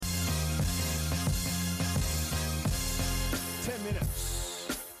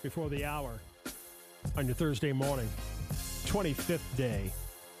before the hour on your Thursday morning, 25th day.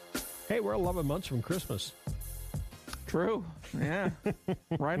 Hey, we're 11 months from Christmas. True. Yeah.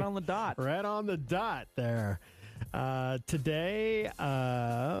 Right on the dot. Right on the dot there. Today,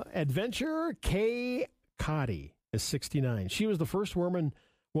 Adventure Kay Cotty is 69. She was the first woman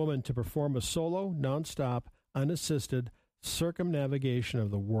to perform a solo, nonstop, unassisted circumnavigation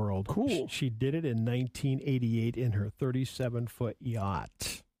of the world. Cool. She did it in 1988 in her 37-foot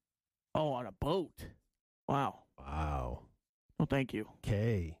yacht. Oh, on a boat. Wow. Wow. Well, thank you.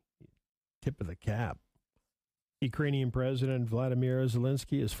 Kay, tip of the cap. Ukrainian President Vladimir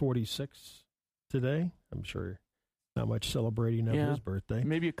Zelensky is 46 today. I'm sure not much celebrating of his birthday.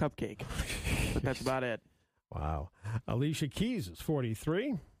 Maybe a cupcake, but that's about it. Wow. Alicia Keys is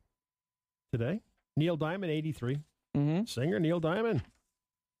 43 today. Neil Diamond, 83. Mm-hmm. Singer Neil Diamond.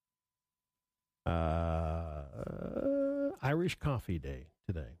 Irish Coffee Day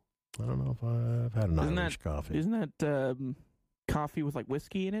today. I don't know if I've had an Irish coffee. Isn't that coffee with like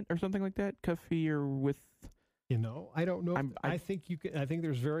whiskey in it or something like that? Coffee or with... You know, I don't know. I think you can. I think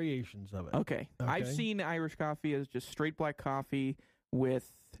there's variations of it. Okay. I've seen Irish coffee as just straight black coffee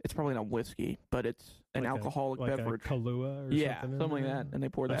with, it's probably not whiskey, but it's an like alcoholic Like beverage. a Kahlua or something like that. And they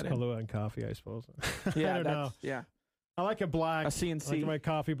pour that's that in. Kahlua and coffee, I suppose. Yeah, I don't know. Yeah. I like it black. A CNC. I like my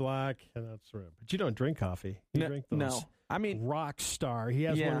coffee black, and that's right. But you don't drink coffee. You drink those. No. I mean, Rockstar. He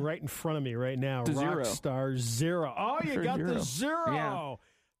has one right in front of me right now. The Zero. Rockstar Zero. Oh, you got the Zero. Yeah.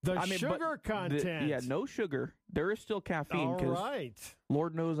 The sugar content. No sugar. There is still caffeine. All right.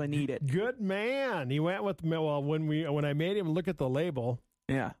 Lord knows I need it. Good man. He went with when I made him look at the label.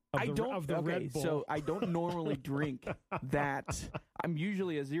 Yeah. Red Bull. So I don't normally drink that. I'm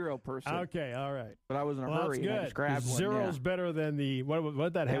usually a Zero person. Okay, all right. But I was in a hurry. That's good. And I just grabbed one. Zero's better than the what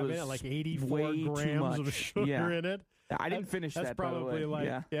did that have in it? Like 84 grams of sugar in it. I didn't finish that's that. Probably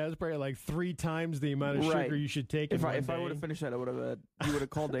that's probably like 3 times the amount of sugar you should take. If I would have finished that, I would have. You would have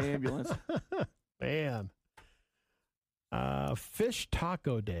called the ambulance. Man, Fish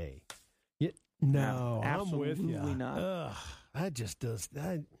Taco Day. No, I'm with you. Absolutely not. Ugh, that just does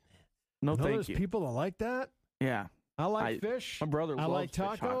that. No, thank there's you. people that like that. Yeah, I like fish. My brother loves like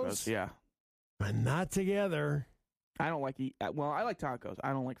fish tacos. Yeah, but not together. I don't like I like tacos.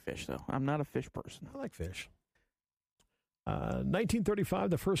 I don't like fish though. I'm not a fish person. I like fish. 1935,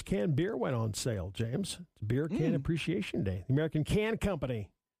 the first canned beer went on sale, James. It's Beer Can Appreciation Day. The American Can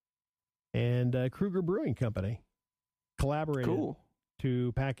Company and Kruger Brewing Company collaborated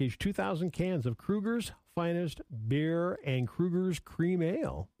to package 2,000 cans of Kruger's Finest Beer and Kruger's Cream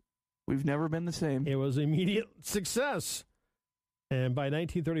Ale. We've never been the same. It was immediate success. And by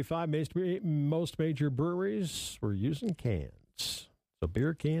 1935, most major breweries were using cans. So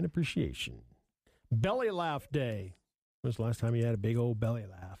Beer Can Appreciation. Belly Laugh Day. When was the last time you had a big old belly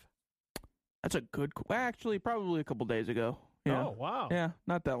laugh? That's a good... Actually, probably a couple days ago. Yeah. Oh, wow. Yeah,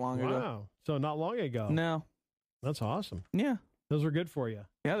 not that long ago. Wow. So not long ago. No. That's awesome. Yeah. Those are good for you.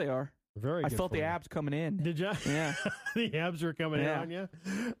 Yeah, they are. Very good. I felt the abs coming in. Did you? Yeah. The abs were coming in on you?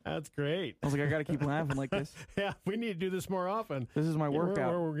 That's great. I was like, I got to keep laughing like this. Yeah, we need to do this more often. This is my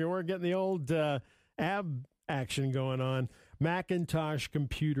workout. We're getting the old ab action going on. Macintosh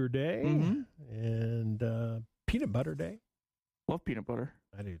Computer Day and Peanut Butter Day. Love peanut butter.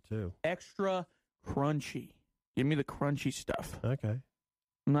 I do too. Extra crunchy. Give me the crunchy stuff. Okay.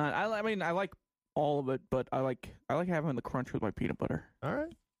 I mean, I like all of it, but I like having the crunch with my peanut butter. All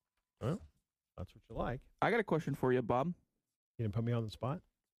right. Well, that's what you like. I got a question for you, Bob. You didn't put me on the spot?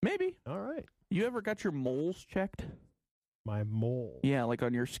 Maybe. All right. You ever got your moles checked? My mole? Yeah, like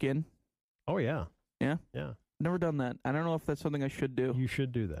on your skin. Oh, yeah. Yeah? Yeah. Never done that. I don't know if that's something I should do. You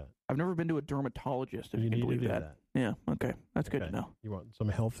should do that. I've never been to a dermatologist, if you can need believe to do that. Yeah, okay. That's good to know. You want some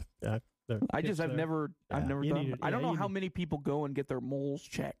health? I've never done. I don't know how many people go and get their moles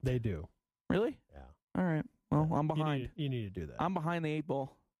checked. They do. Really? Yeah. All right. Well, I'm behind. You need to do that. I'm behind the 8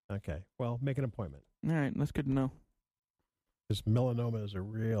 ball. Okay. Well, make an appointment. All right. That's good to know. Because melanoma is a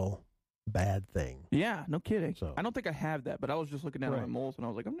real bad thing. Yeah, no kidding. So, I don't think I have that, but I was just looking down at my moles and I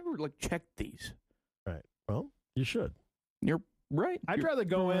was like, I've never checked these. Right. Well, you should. You're right. I'd rather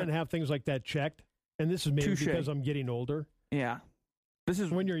go in and have things like that checked. And this is maybe because I'm getting older. Yeah. This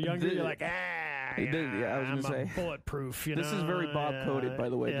is when you're younger, you're like, I was going to say. Bulletproof, This is very Bob-coded, by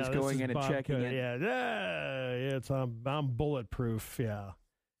the way, just going in and checking it. Yeah, I'm bulletproof, yeah.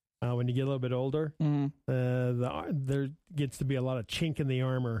 When you get a little bit older, there gets to be a lot of chink in the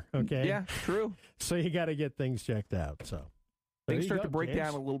armor, okay? Yeah, true. So you got to get things checked out, so. Things start to break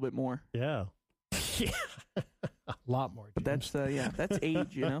down a little bit more. Yeah. Yeah. A lot more. But that's that's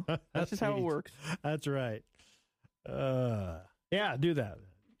age, you know? That's just how it works. That's right. Yeah, do that.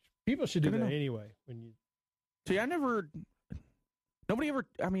 People should do that anyway. When you see, nobody ever.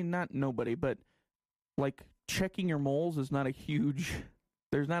 I mean, not nobody, but like checking your moles is not a huge.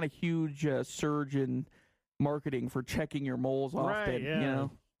 There's not a huge surge in marketing for checking your moles often. Right, yeah. You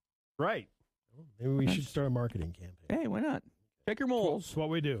know, right. Maybe we should start a marketing campaign. Hey, why not? Check your moles. That's what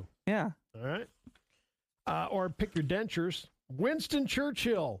we do. Yeah. All right. Or pick your dentures. Winston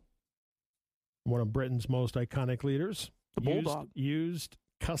Churchill, one of Britain's most iconic leaders, the Bulldog, used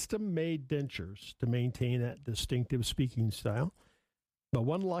custom-made dentures to maintain that distinctive speaking style. But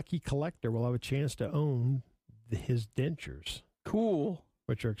one lucky collector will have a chance to own his dentures. Cool.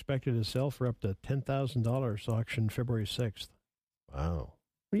 Which are expected to sell for up to $10,000, auction February 6th. Wow.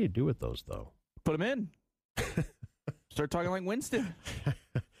 What do you do with those, though? Put them in. Start talking like Winston.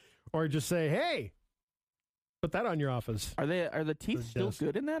 Or just say, hey, put that on your office. Are the teeth still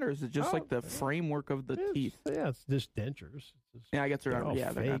good in that, or is it just like the framework of the teeth? Yeah, it's just dentures. I guess they're not.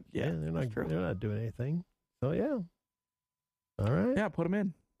 Yeah, fake. They're not doing anything. So yeah. All right. Yeah, put them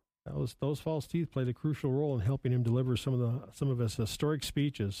in. Those false teeth played a crucial role in helping him deliver some of his historic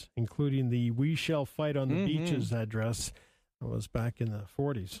speeches, including the "We Shall Fight on the Beaches" address. That was back in the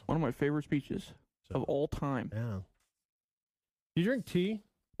 40s. One of my favorite speeches of all time. Yeah. Do you drink tea?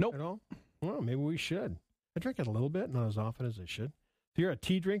 Nope. At all? Well, maybe we should. I drink it a little bit, not as often as I should. If you're a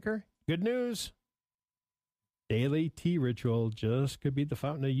tea drinker, good news. Daily tea ritual just could be the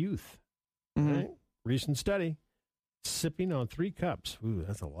fountain of youth. Right? Recent study. Sipping on 3 cups. Ooh,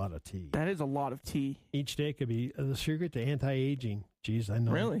 that's a lot of tea. That is a lot of tea. Each day could be the secret to anti-aging. Geez, I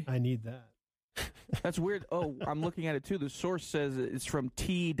know. Really? I need that. That's weird. Oh, I'm looking at it too. The source says it's from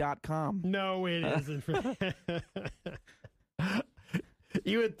tea.com. No, it isn't.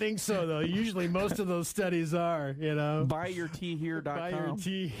 You would think so, though. Usually most of those studies are, you know. Buyyourteahere.com.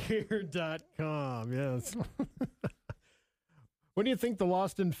 Buyyourteahere.com, yes. What do you think the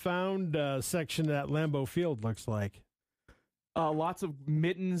lost and found section at Lambeau Field looks like? Lots of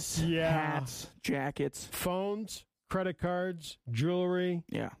mittens, hats, jackets. Phones, credit cards, jewelry.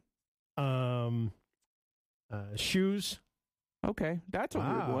 Yeah. Shoes. Okay, that's a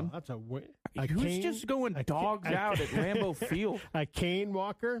weird one. That's Who's cane? just going dogs out at Lambeau Field? A cane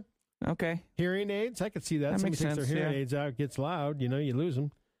walker. Okay. Hearing aids. I could see that. Somebody takes their hearing aids out, gets loud. You know, you lose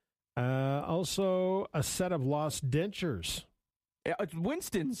them. Also, a set of lost dentures. Yeah, it's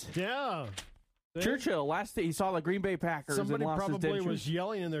Winston's. Yeah. Churchill, last day he saw the Green Bay Packers. Somebody and lost probably his was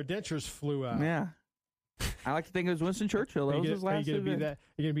yelling and their dentures flew out. Yeah. I like to think it was Winston Churchill. That was his last event. You're going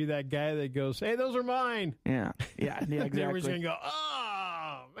to be that guy that goes, hey, those are mine. Yeah, exactly. Everybody's going to go,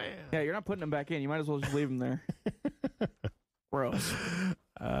 oh, man. Yeah, you're not putting them back in. You might as well just leave them there. Gross.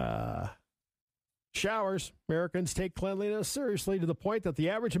 Showers. Americans take cleanliness seriously to the point that the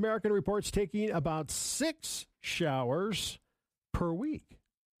average American reports taking about 6 showers per week.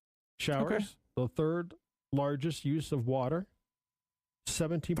 Showers, the third largest use of water.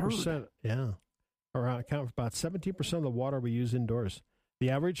 17%. Yeah. Account for about 17% of the water we use indoors. The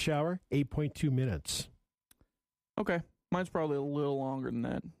average shower, 8.2 minutes. Okay. Mine's probably a little longer than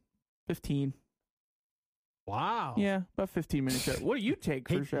that. 15. Wow. Yeah, about 15 minutes. What do you take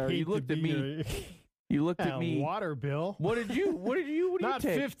for a shower? You looked at me. You looked at me. Water bill. What did you Not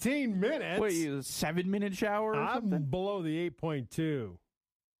take? 15 minutes. What, you 7-minute shower or I'm something? below the 8.2.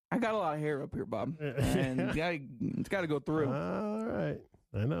 I got a lot of hair up here, Bob. And it's got to go through. All right.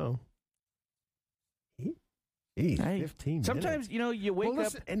 I know. 15 minutes. Sometimes, you wake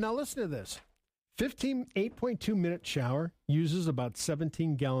up. And now listen to this. 8.2 minute shower uses about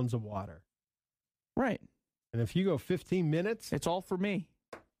 17 gallons of water. Right. And if you go 15 minutes. It's all for me.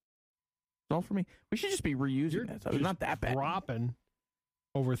 It's all for me. We should just be reusing that. It's not that bad. Dropping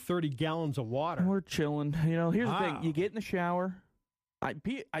over 30 gallons of water. We're chilling. Here's the thing. You get in the shower.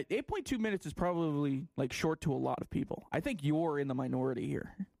 8.2 minutes is probably like short to a lot of people. I think you're in the minority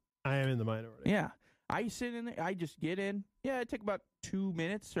here. I am in the minority. Yeah. I sit in there. I just get in. Yeah, it take about 2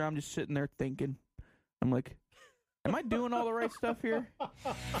 minutes, or I'm just sitting there thinking. I'm like, am I doing all the right stuff here?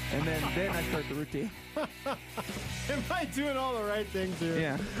 And then I start the routine. Am I doing all the right things here?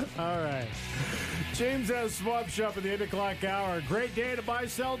 Yeah. All right. James has Swap Shop at the 8 o'clock hour. Great day to buy,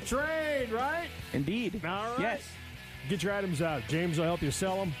 sell, trade, right? Indeed. All right. Yes. Get your items out. James will help you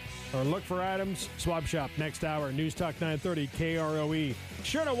sell them or look for items. Swap Shop next hour. News Talk 930 KROE.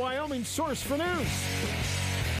 Sure to Wyoming source for news.